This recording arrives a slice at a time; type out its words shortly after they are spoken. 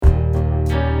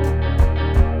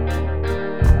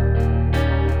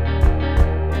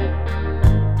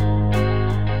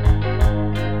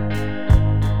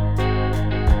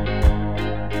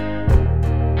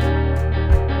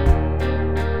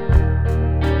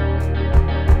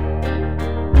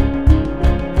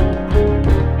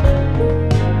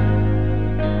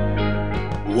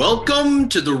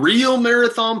to the Real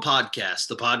Marathon Podcast,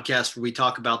 the podcast where we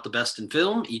talk about the best in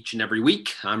film each and every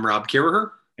week. I'm Rob Carraher.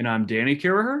 And I'm Danny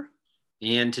Carraher.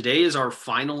 And today is our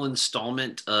final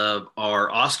installment of our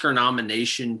Oscar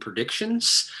nomination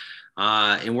predictions.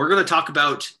 And we're going to talk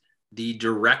about the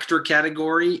director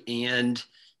category and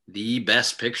the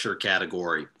best picture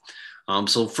category.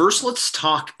 So first, let's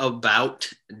talk about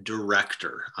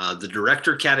director. The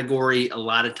director category a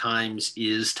lot of times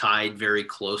is tied very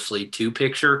closely to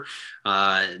picture.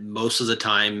 Most of the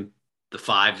time, the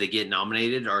five that get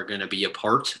nominated are going to be a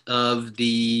part of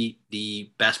the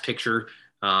best picture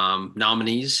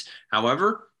nominees.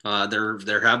 However,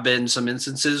 there have been some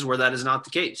instances where that is not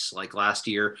the case, like last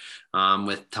year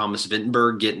with Thomas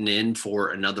Vinterberg getting in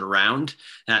for another round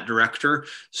at director.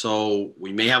 So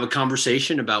we may have a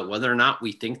conversation about whether or not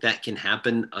we think that can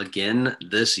happen again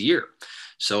this year.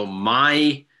 So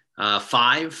my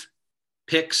five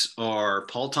picks are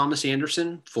Paul Thomas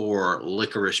Anderson for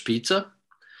Licorice Pizza,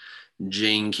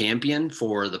 Jane Campion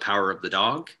for The Power of the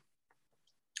Dog,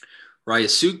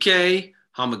 Ryusuke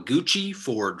Hamaguchi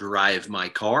for Drive My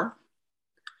Car,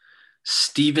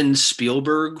 Steven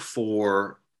Spielberg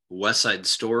for West Side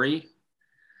Story,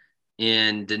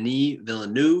 and Denis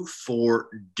Villeneuve for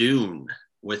Dune,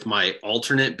 with my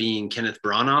alternate being Kenneth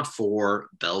Branagh for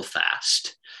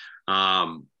Belfast.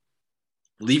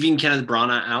 Leaving Kenneth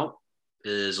Branagh out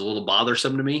is a little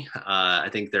bothersome to me. I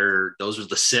think those are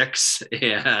the six,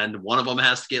 and one of them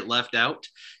has to get left out.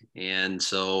 And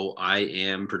so I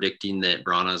am predicting that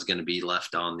Branagh is going to be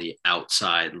left on the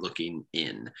outside looking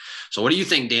in. So what do you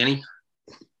think, Danny?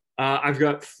 I've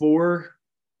got four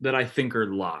that I think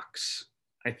are locks.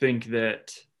 I think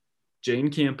that Jane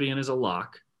Campion is a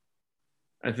lock.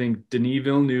 I think Denis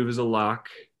Villeneuve is a lock.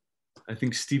 I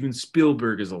think Steven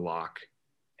Spielberg is a lock.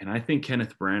 And I think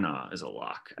Kenneth Branagh is a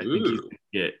lock. I think he's going to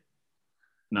get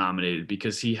nominated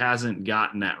because he hasn't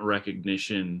gotten that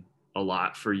recognition a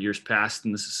lot for years past.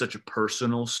 And this is such a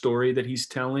personal story that he's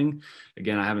telling.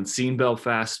 Again, I haven't seen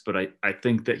Belfast, but I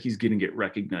think that he's going to get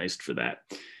recognized for that.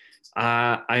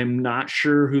 I am not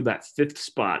sure who that fifth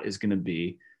spot is going to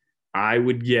be. I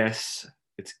would guess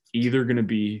it's either going to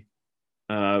be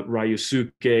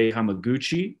Ryusuke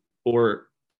Hamaguchi or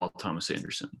Paul Thomas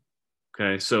Anderson.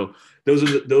 Okay, so those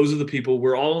are the people.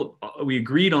 We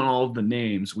agreed on all of the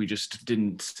names. We just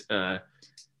didn't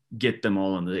get them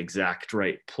all in the exact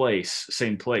right place,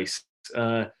 same place.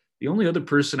 The only other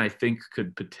person I think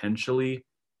could potentially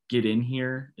get in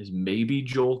here is maybe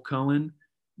Joel Cohen,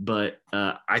 but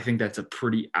I think that's a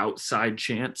pretty outside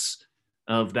chance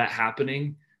of that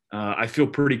happening. I feel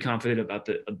pretty confident about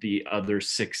the other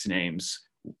six names,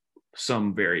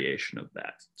 some variation of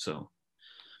that. So.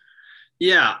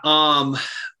 Yeah.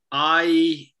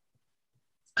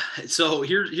 So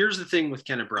here's the thing with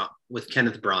Kenneth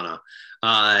Branagh.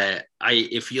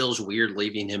 It feels weird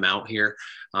leaving him out here.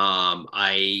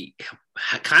 I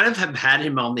kind of have had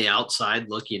him on the outside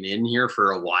looking in here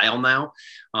for a while now.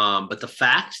 But the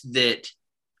fact that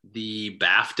the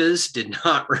BAFTAs did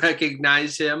not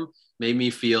recognize him made me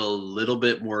feel a little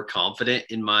bit more confident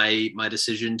in my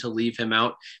decision to leave him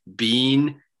out.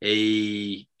 Being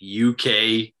a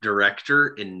UK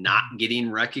director and not getting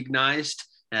recognized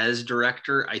as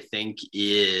director, I think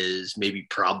is maybe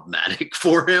problematic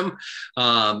for him.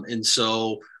 And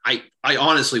so I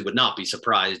honestly would not be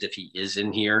surprised if he is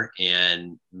in here,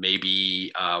 and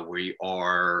maybe we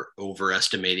are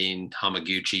overestimating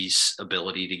Hamaguchi's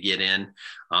ability to get in.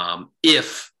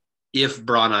 If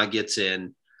Branagh gets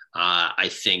in, I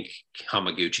think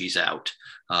Hamaguchi's out.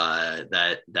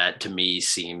 That to me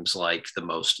seems like the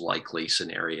most likely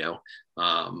scenario.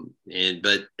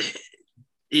 But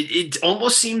it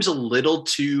almost seems a little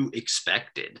too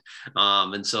expected.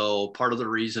 And so part of the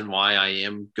reason why I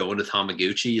am going with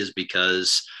Hamaguchi is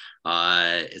because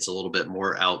it's a little bit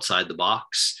more outside the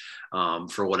box.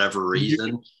 For whatever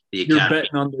reason, you're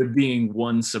betting on there being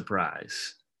one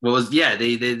surprise. Well, yeah,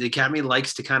 the Academy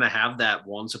likes to kind of have that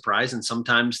one surprise, and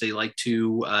sometimes they like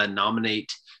to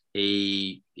nominate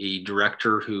a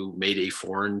director who made a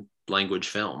foreign language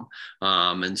film.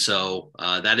 And so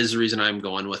that is the reason I'm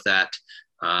going with that.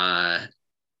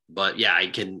 But yeah, I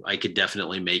could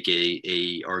definitely make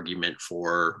a argument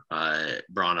for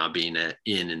Branagh being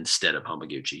in instead of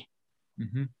Hamaguchi.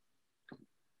 Mm-hmm.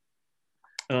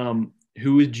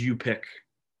 Who would you pick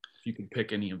if you could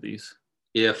pick any of these?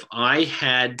 If I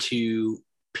had to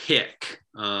pick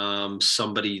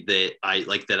somebody that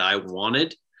I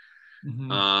wanted,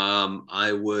 mm-hmm.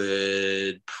 I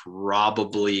would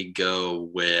probably go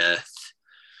with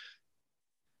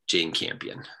Jane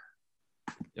Campion.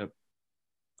 Yep.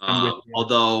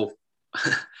 Although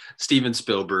Steven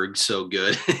Spielberg's so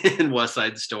good in West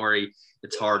Side Story,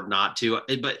 it's hard not to.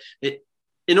 But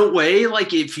in a way,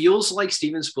 like it feels like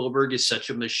Steven Spielberg is such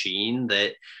a machine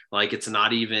that like it's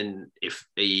not even if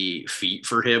a feat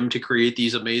for him to create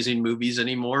these amazing movies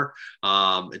anymore.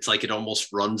 It's like it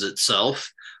almost runs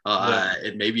itself.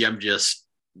 And maybe I'm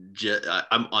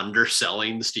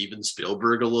underselling Steven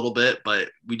Spielberg a little bit, but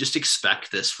we just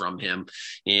expect this from him.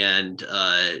 And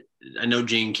I know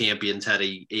Jane Campion's had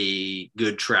a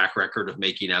good track record of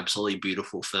making absolutely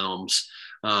beautiful films,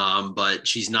 but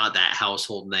she's not that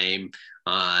household name.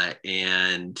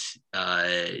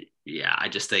 Yeah, I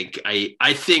just think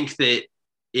I think that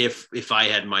if I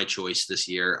had my choice this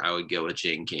year, I would go with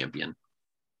Jane Campion.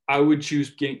 I would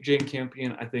choose Jane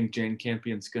Campion. I think Jane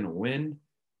Campion's going to win.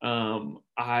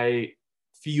 I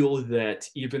feel that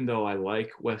even though I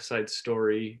like West Side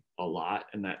Story a lot,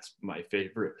 and that's my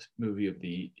favorite movie of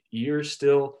the year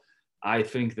still, I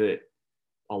think that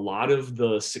a lot of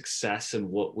the success and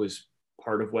what was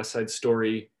part of West Side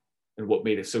Story and what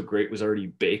made it so great was already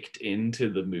baked into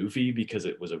the movie because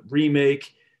it was a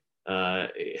remake.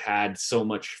 It had so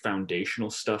much foundational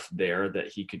stuff there that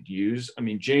he could use. I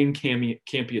mean, Jane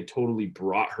Campion totally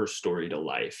brought her story to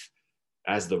life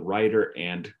as the writer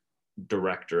and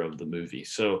director of the movie.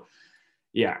 So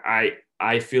yeah,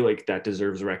 I feel like that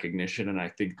deserves recognition. And I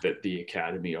think that the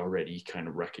Academy already kind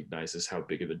of recognizes how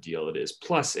big of a deal it is.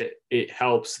 Plus it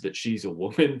helps that she's a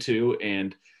woman too.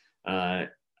 And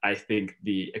I think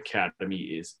the Academy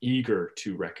is eager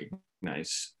to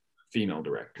recognize female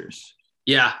directors.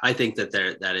 Yeah, I think that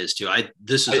that is too.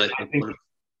 This is I think one of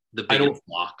the biggest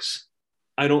blocks.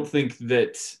 I don't think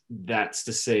that that's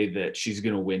to say that she's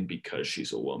going to win because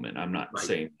she's a woman. I'm not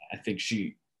saying that. I think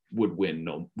she would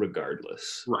win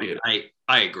regardless. Right. You know?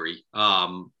 I agree.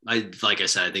 Like I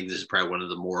said, I think this is probably one of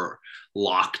the more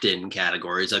locked in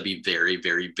categories. I'd be very,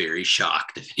 very, very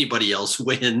shocked if anybody else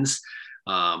wins.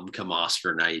 Come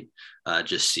Oscar night,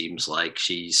 just seems like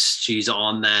she's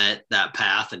on that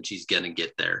path and she's gonna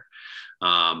get there.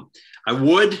 I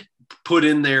would put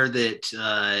in there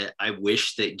that I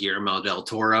wish that Guillermo del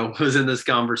Toro was in this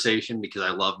conversation because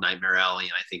I love Nightmare Alley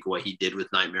and I think what he did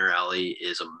with Nightmare Alley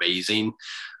is amazing.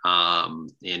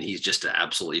 And he's just an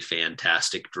absolutely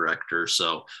fantastic director.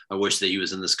 So I wish that he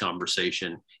was in this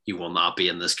conversation. He will not be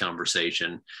in this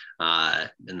conversation.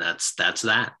 And that's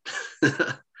that.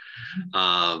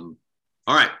 All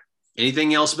right.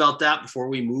 Anything else about that before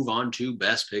we move on to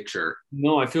Best Picture?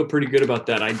 No, I feel pretty good about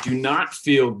that. I do not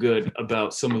feel good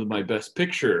about some of my Best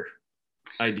Picture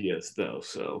ideas, though.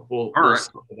 So we'll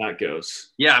see how that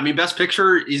goes. Yeah, I mean, Best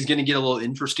Picture is going to get a little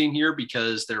interesting here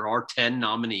because there are 10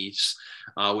 nominees,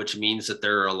 which means that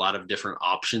there are a lot of different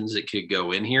options that could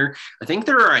go in here. I think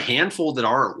there are a handful that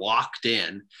are locked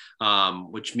in,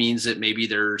 which means that maybe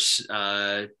there's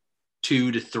 2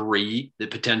 to 3 that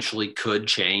potentially could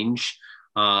change.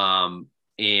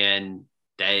 And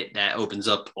that opens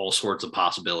up all sorts of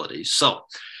possibilities. So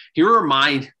here are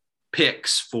my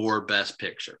picks for Best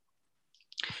Picture.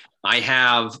 I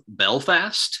have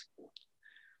Belfast,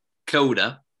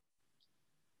 CODA,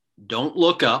 Don't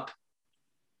Look Up,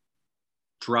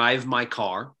 Drive My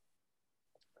Car,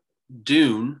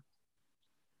 Dune,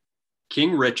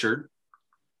 King Richard,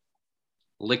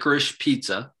 Licorice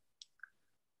Pizza,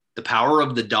 The Power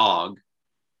of the Dog,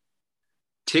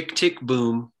 Tick, Tick,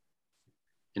 Boom,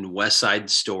 and West Side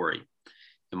Story.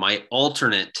 And my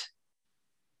alternate,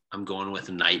 I'm going with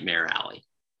Nightmare Alley.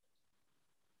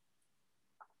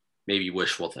 Maybe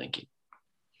wishful thinking.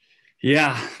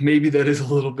 Yeah, maybe that is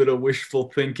a little bit of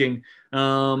wishful thinking.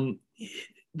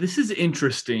 This is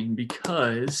interesting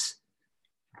because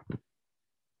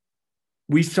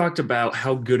we've talked about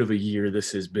how good of a year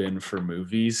this has been for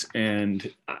movies. And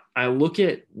I look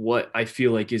at what I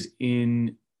feel like is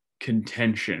in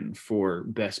contention for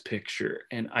Best Picture,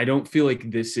 and I don't feel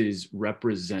like this is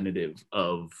representative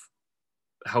of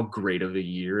how great of a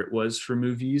year it was for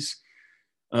movies.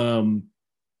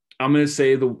 I'm going to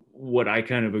say what I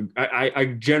kind of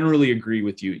I generally agree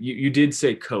with you. You did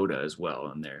say CODA as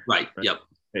well in there, right? Yep.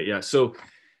 Yeah. So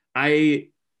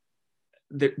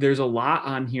there's a lot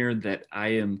on here that I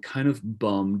am kind of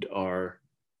bummed are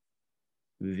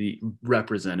the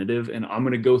representative, and I'm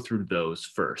going to go through those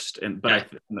first. But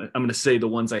I'm going to say the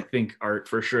ones I think are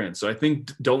for sure in. So I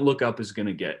think Don't Look Up is going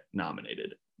to get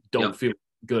nominated. Don't feel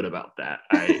good about that.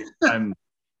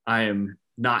 I am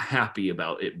not happy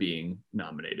about it being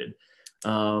nominated.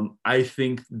 I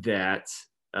think that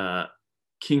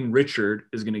King Richard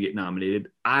is going to get nominated.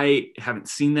 I haven't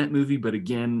seen that movie, but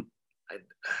again, it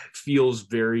feels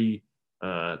very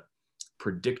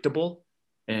predictable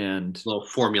and a little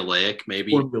formulaic,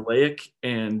 maybe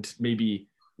and maybe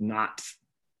not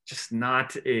just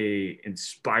not a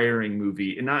inspiring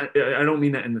movie. And not, I don't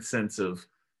mean that in the sense of,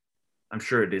 I'm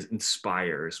sure it is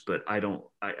inspires, but I don't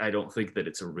think that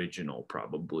it's original,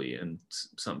 probably in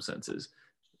some senses.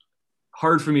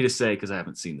 Hard for me to say because I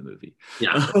haven't seen the movie.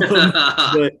 Yeah.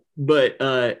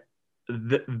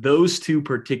 Those two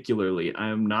particularly, I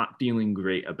am not feeling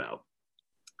great about.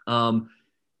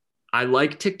 I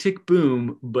like Tick Tick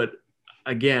Boom, but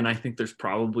again, I think there's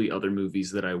probably other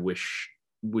movies that I wish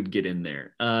would get in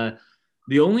there.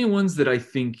 The only ones that I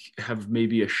think have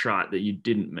maybe a shot that you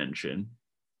didn't mention.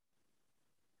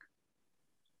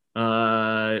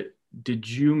 Did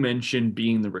you mention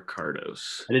Being the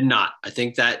Ricardos? I did not. I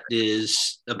think that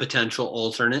is a potential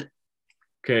alternate.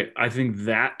 Okay, I think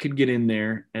that could get in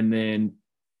there. And then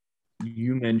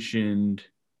you mentioned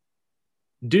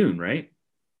Dune, right?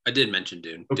 I did mention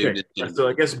Dune. Okay, Dune. so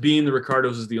I guess Being the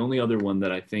Ricardos is the only other one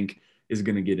that I think is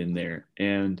going to get in there.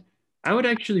 And I would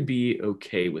actually be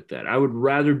okay with that. I would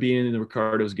rather Being the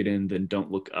Ricardos get in than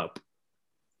Don't Look Up,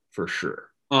 for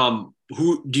sure.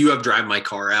 Who do you have Drive My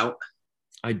Car out?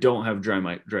 I don't have Drive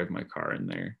My Car in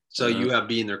there. So you have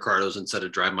Being the Ricardos instead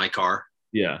of Drive My Car?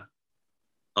 Yeah.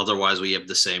 Otherwise, we have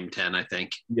the same 10, I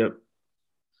think. Yep.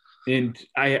 And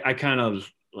I kind of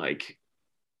like,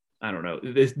 I don't know.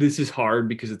 This is hard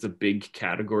because it's a big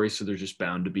category, so there's just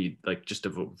bound to be like just a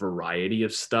variety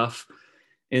of stuff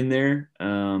in there.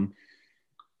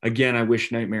 Again, I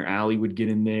wish Nightmare Alley would get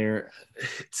in there.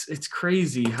 It's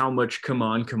crazy how much Come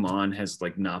On has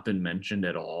like not been mentioned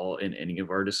at all in any of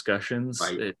our discussions.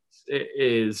 Right. It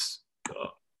is,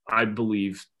 I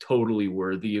believe, totally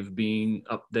worthy of being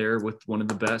up there with one of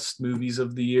the best movies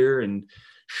of the year and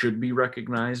should be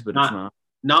recognized, but it's not.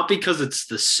 Not because it's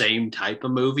the same type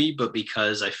of movie, but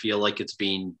because I feel like it's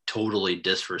being totally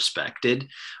disrespected.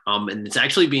 And it's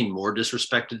actually being more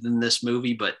disrespected than this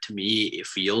movie, but to me, it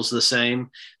feels the same,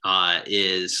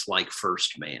 is like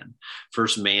First Man.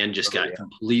 First Man just got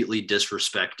completely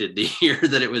disrespected the year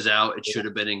that it was out. It should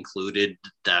have been included,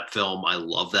 that film. I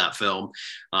love that film.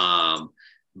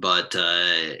 But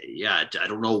I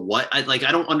don't know what, I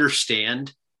don't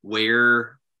understand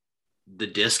where the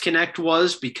disconnect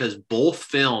was, because both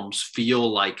films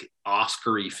feel like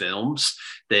Oscar-y films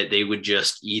that they would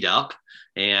just eat up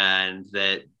and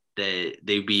that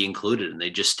they'd be included, and they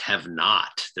just have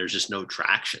not. There's just no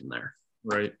traction there.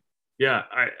 Right. Yeah.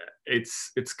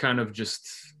 It's kind of just,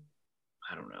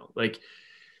 I don't know. Like,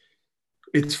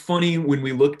 it's funny when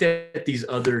we looked at these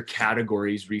other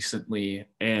categories recently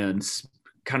and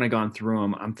kind of gone through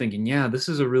them, I'm thinking, yeah, this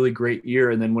is a really great year.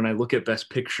 And then when I look at Best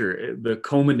Picture, the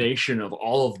culmination of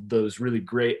all of those really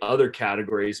great other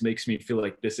categories makes me feel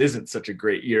like this isn't such a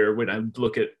great year when I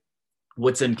look at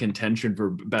what's in contention for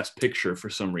Best Picture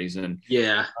for some reason.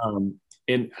 Yeah.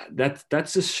 And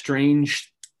that's a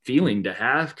strange feeling to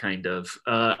have, kind of.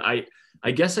 I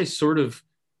guess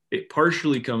it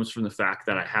partially comes from the fact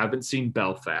that I haven't seen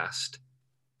Belfast,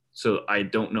 so I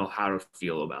don't know how to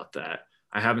feel about that.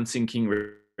 I haven't seen King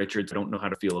Richard's. I don't know how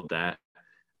to feel about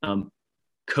that.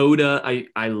 CODA,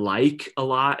 I like a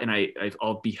lot, and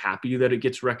I'll be happy that it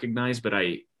gets recognized, but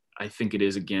I think it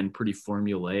is, again, pretty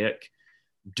formulaic.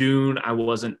 Dune,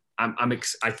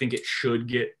 I think it should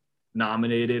get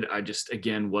nominated. I just,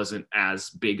 again, wasn't as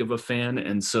big of a fan.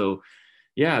 And so,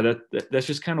 yeah, that's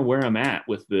just kind of where I'm at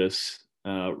with this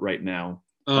right now.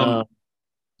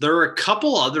 There are a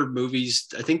couple other movies.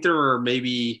 I think there are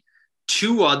maybe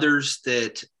two others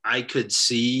that I could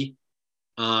see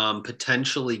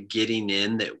potentially getting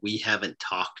in that we haven't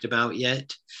talked about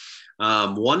yet.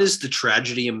 One is The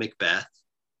Tragedy of Macbeth,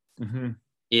 and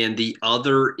the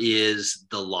other is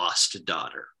The Lost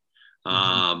Daughter.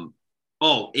 And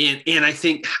I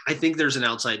think there's an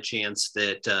outside chance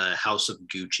that House of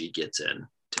Gucci gets in.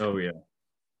 Oh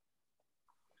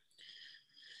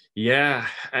yeah,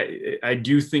 I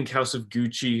do think House of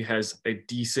Gucci has a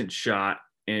decent shot.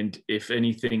 And if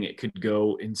anything, it could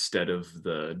go instead of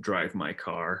the Drive My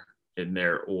Car in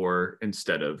there, or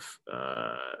instead of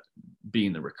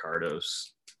Being the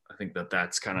Ricardos. I think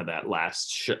that's kind of that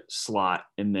last slot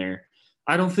in there.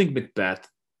 I don't think Macbeth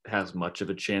has much of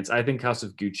a chance. I think House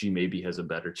of Gucci maybe has a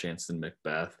better chance than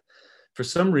Macbeth. For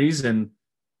some reason,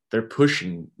 they're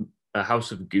pushing a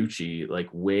House of Gucci like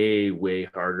way, way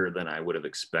harder than I would have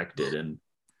expected. And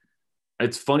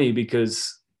it's funny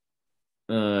because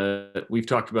we've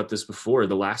talked about this before.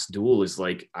 The Last Duel is,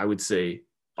 like, I would say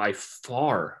by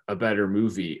far a better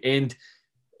movie, and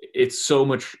it's so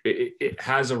much, it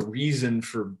has a reason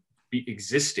for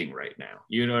existing right now.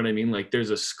 You know what I mean? Like,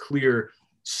 there's a clear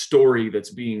story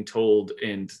that's being told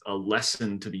and a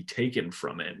lesson to be taken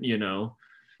from it, you know?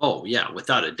 Oh yeah,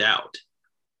 without a doubt.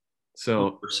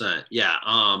 So 100%. Yeah.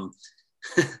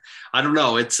 I don't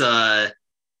know. It's I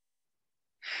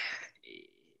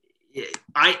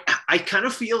kind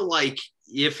of feel like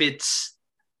if it's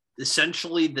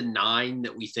essentially the 9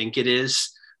 that we think it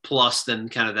is, plus then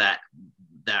kind of that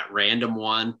random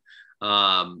one,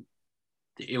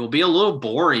 it will be a little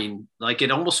boring. Like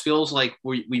it almost feels like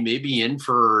we may be in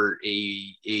for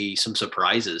some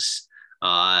surprises.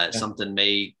 Something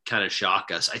may kind of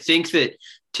shock us. I think that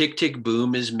Tick Tick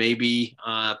Boom is maybe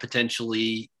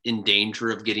potentially in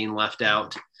danger of getting left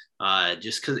out,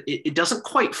 just because it doesn't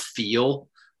quite feel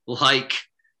like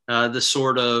the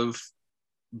sort of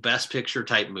best picture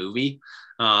type movie.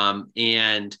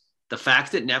 And the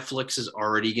fact that Netflix is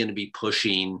already going to be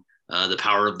pushing The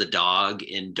Power of the Dog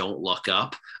and Don't Look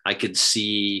Up, I could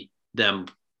see them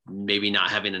maybe not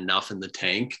having enough in the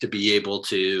tank to be able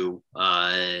to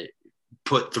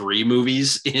put 3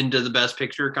 movies into the best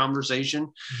picture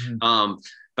conversation. Mm-hmm.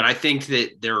 But I think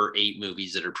that there are 8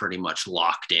 movies that are pretty much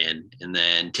locked in. And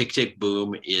then Tick Tick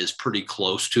Boom is pretty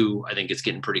close to, I think it's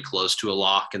getting pretty close to a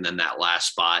lock. And then that last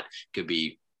spot could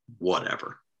be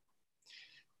whatever.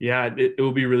 Yeah, it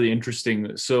will be really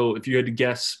interesting. So if you had to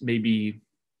guess maybe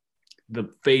the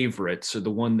favorites or the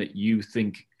one that you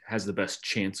think has the best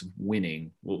chance of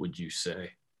winning, what would you say?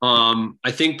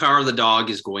 I think Power of the Dog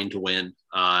is going to win.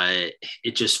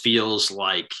 It just feels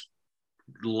like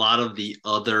a lot of the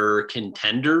other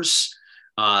contenders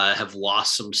have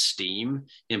lost some steam,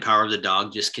 and Power of the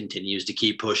Dog just continues to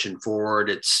keep pushing forward.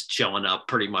 It's showing up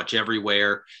pretty much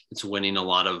everywhere. It's winning a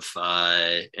lot of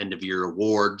end of year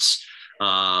awards,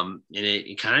 and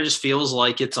it kind of just feels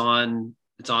like it's on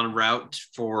route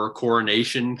for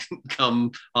coronation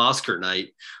come Oscar night.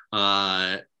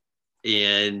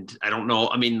 And I don't know.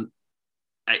 I mean,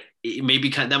 that might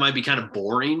be kind of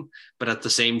boring, but at the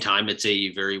same time, it's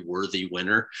a very worthy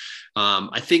winner.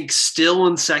 I think still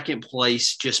in second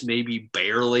place, just maybe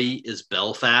barely, is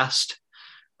Belfast.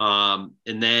 And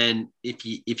then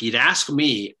if you'd ask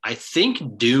me, I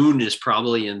think Dune is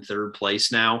probably in third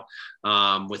place now,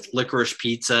 with Licorice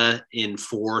Pizza in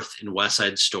fourth and West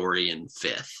Side Story in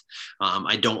fifth.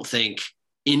 I don't think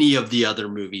any of the other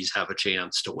movies have a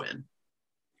chance to win.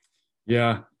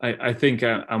 Yeah, I think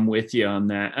I'm with you on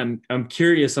that. I'm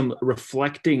curious. I'm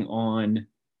reflecting on,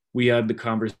 we had the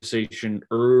conversation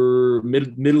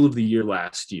middle of the year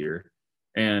last year,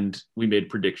 and we made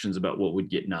predictions about what would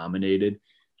get nominated.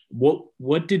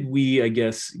 What did we, I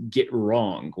guess, get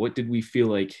wrong? What did we feel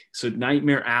like? So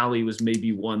Nightmare Alley was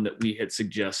maybe one that we had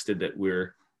suggested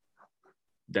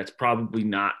that's probably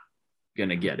not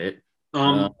gonna get it.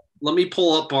 Let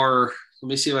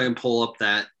me see if I can pull up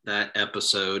that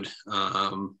episode.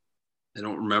 I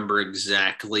don't remember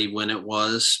exactly when it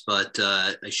was, but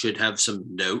I should have some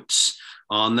notes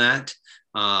on that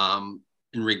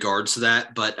in regards to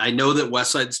that. But I know that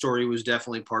West Side Story was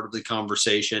definitely part of the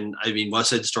conversation. I mean,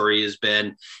 West Side Story has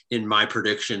been in my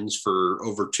predictions for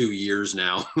over 2 years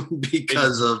now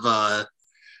because of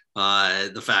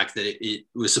the fact that it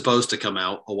was supposed to come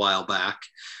out a while back.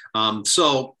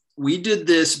 So we did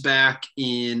this back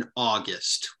in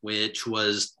August, which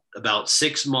was about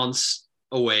 6 months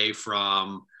away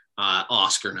from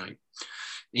Oscar night.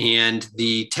 And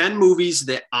the 10 movies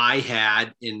that I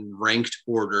had in ranked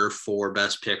order for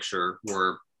Best Picture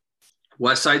were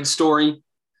West Side Story,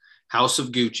 House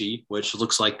of Gucci, which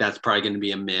looks like that's probably going to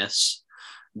be a miss,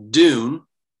 Dune,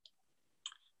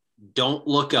 Don't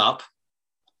Look Up.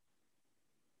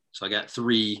 So I got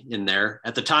 3 in there.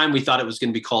 At the time, we thought it was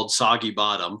going to be called Soggy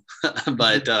Bottom,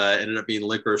 but ended up being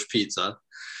Licorice Pizza.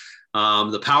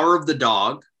 The Power of the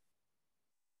Dog,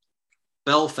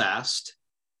 Belfast,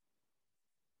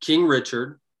 King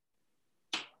Richard,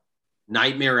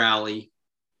 Nightmare Alley,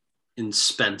 and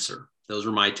Spencer. Those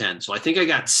were my 10. So I think I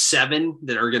got 7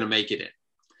 that are going to make it in,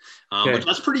 but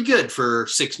that's pretty good for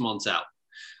 6 months out.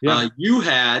 Yeah. You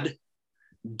had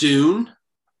Dune,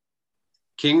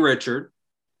 King Richard,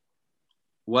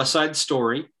 West Side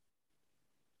Story,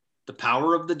 The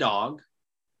Power of the Dog,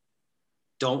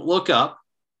 Don't Look Up,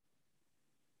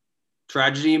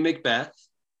 Tragedy in Macbeth,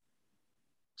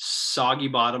 Soggy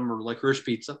Bottom or Licorice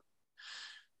Pizza,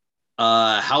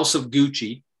 House of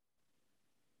Gucci,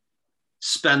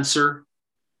 Spencer,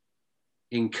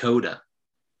 and CODA.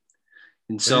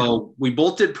 And so we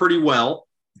both did pretty well.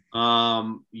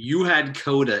 You had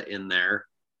CODA in there,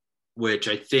 which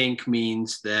I think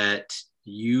means that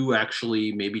you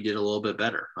actually maybe did a little bit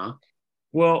better, huh?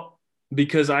 Well,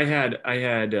 because I had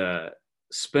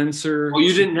Spencer. Oh,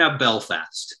 you didn't have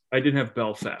Belfast. I didn't have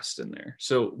Belfast in there,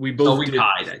 so we both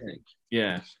tied, I think.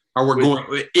 Yeah, or we're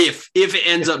going if it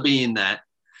ends up being that.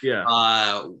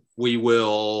 Yeah, we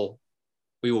will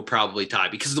probably tie,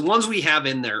 because the ones we have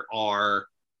in there are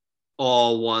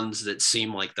all ones that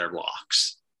seem like they're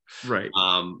locks. Right.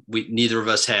 We neither of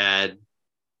us had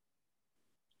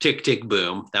Tick Tick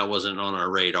Boom. That wasn't on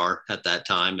our radar at that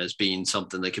time as being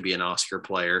something that could be an Oscar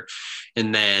player.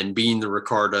 And then being the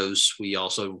Ricardos, we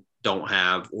also don't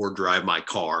have Or Drive My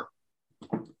Car,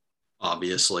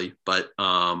 obviously. But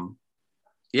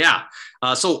yeah.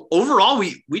 So overall,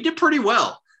 we did pretty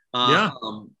well.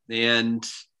 And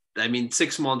I mean,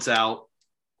 6 months out,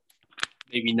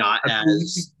 maybe not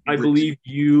I believe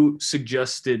you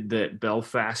suggested that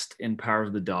Belfast and Power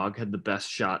of the Dog had the best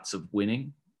shots of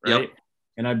winning, right? Yep.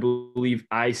 And I believe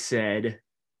I said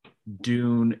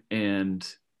Dune and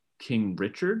King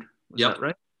Richard. Was that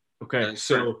right? Okay, that's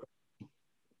so correct.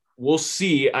 We'll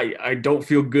see. I don't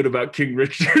feel good about King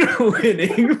Richard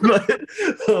winning, but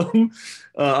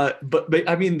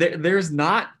I mean, it's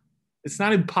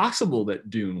not impossible that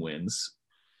Dune wins.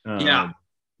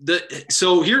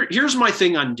 So here's my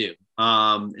thing on Dune,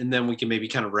 and then we can maybe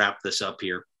kind of wrap this up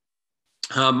here.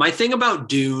 My thing about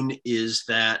Dune is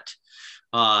that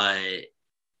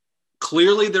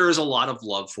clearly there is a lot of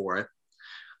love for it.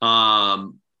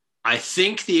 I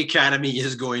think the Academy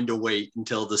is going to wait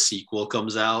until the sequel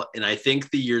comes out. And I think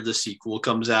the year the sequel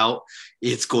comes out,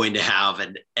 it's going to have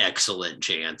an excellent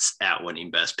chance at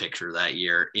winning Best Picture that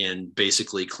year and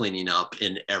basically cleaning up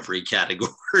in every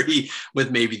category with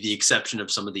maybe the exception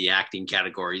of some of the acting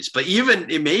categories. But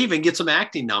it may even get some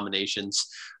acting nominations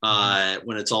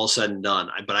when it's all said and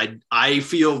done. But I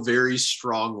feel very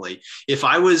strongly if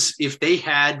they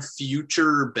had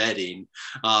future betting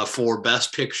for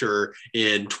Best Picture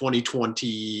in 2024,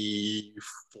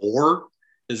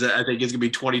 I think it's gonna be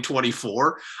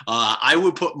 2024. I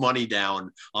would put money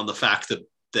down on the fact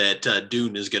that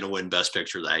Dune is going to win Best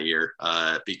Picture that year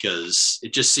because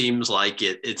it just seems like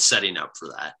it's setting up for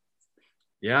that.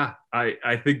 Yeah,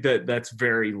 I think that's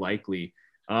very likely.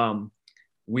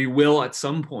 We will at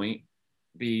some point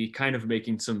be kind of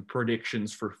making some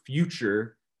predictions for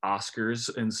future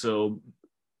Oscars, and so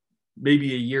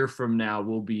maybe a year from now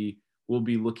we'll be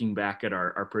looking back at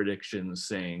our predictions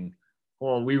saying,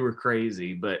 well, we were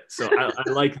crazy. But so I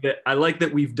like that. I like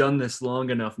that we've done this long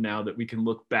enough now that we can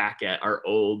look back at our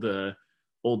old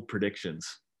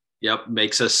predictions. Yep.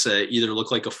 Makes us either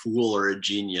look like a fool or a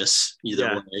genius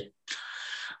either way.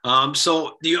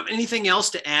 So do you have anything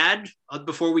else to add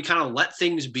before we kind of let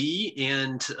things be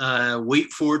and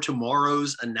wait for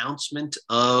tomorrow's announcement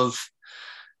of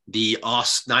the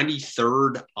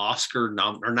 93rd Oscar or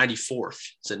 94th?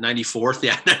 Is it 94th?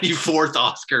 Yeah, 94th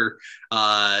Oscar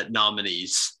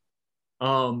nominees.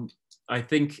 I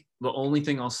think the only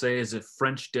thing I'll say is if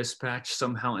French Dispatch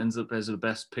somehow ends up as a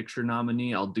Best Picture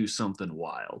nominee, I'll do something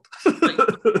wild.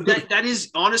 that is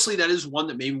honestly, that is one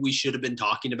that maybe we should have been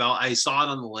talking about. I saw it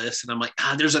on the list and I'm like,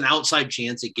 there's an outside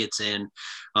chance it gets in.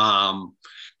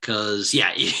 Because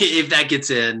if that gets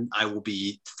in, I will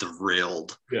be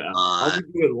thrilled. Yeah, I'll be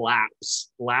doing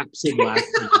laps.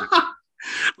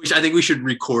 Which I think we should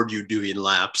record you doing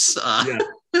laps.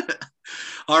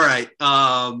 All right.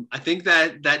 I think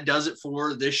that does it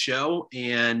for this show,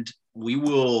 and we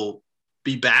will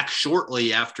be back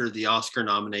shortly after the Oscar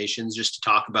nominations just to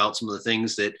talk about some of the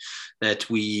things that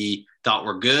we thought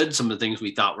were good, some of the things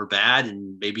we thought were bad,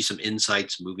 and maybe some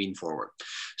insights moving forward.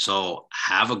 So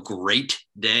have a great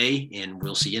day, and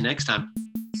we'll see you next time.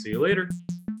 See you later.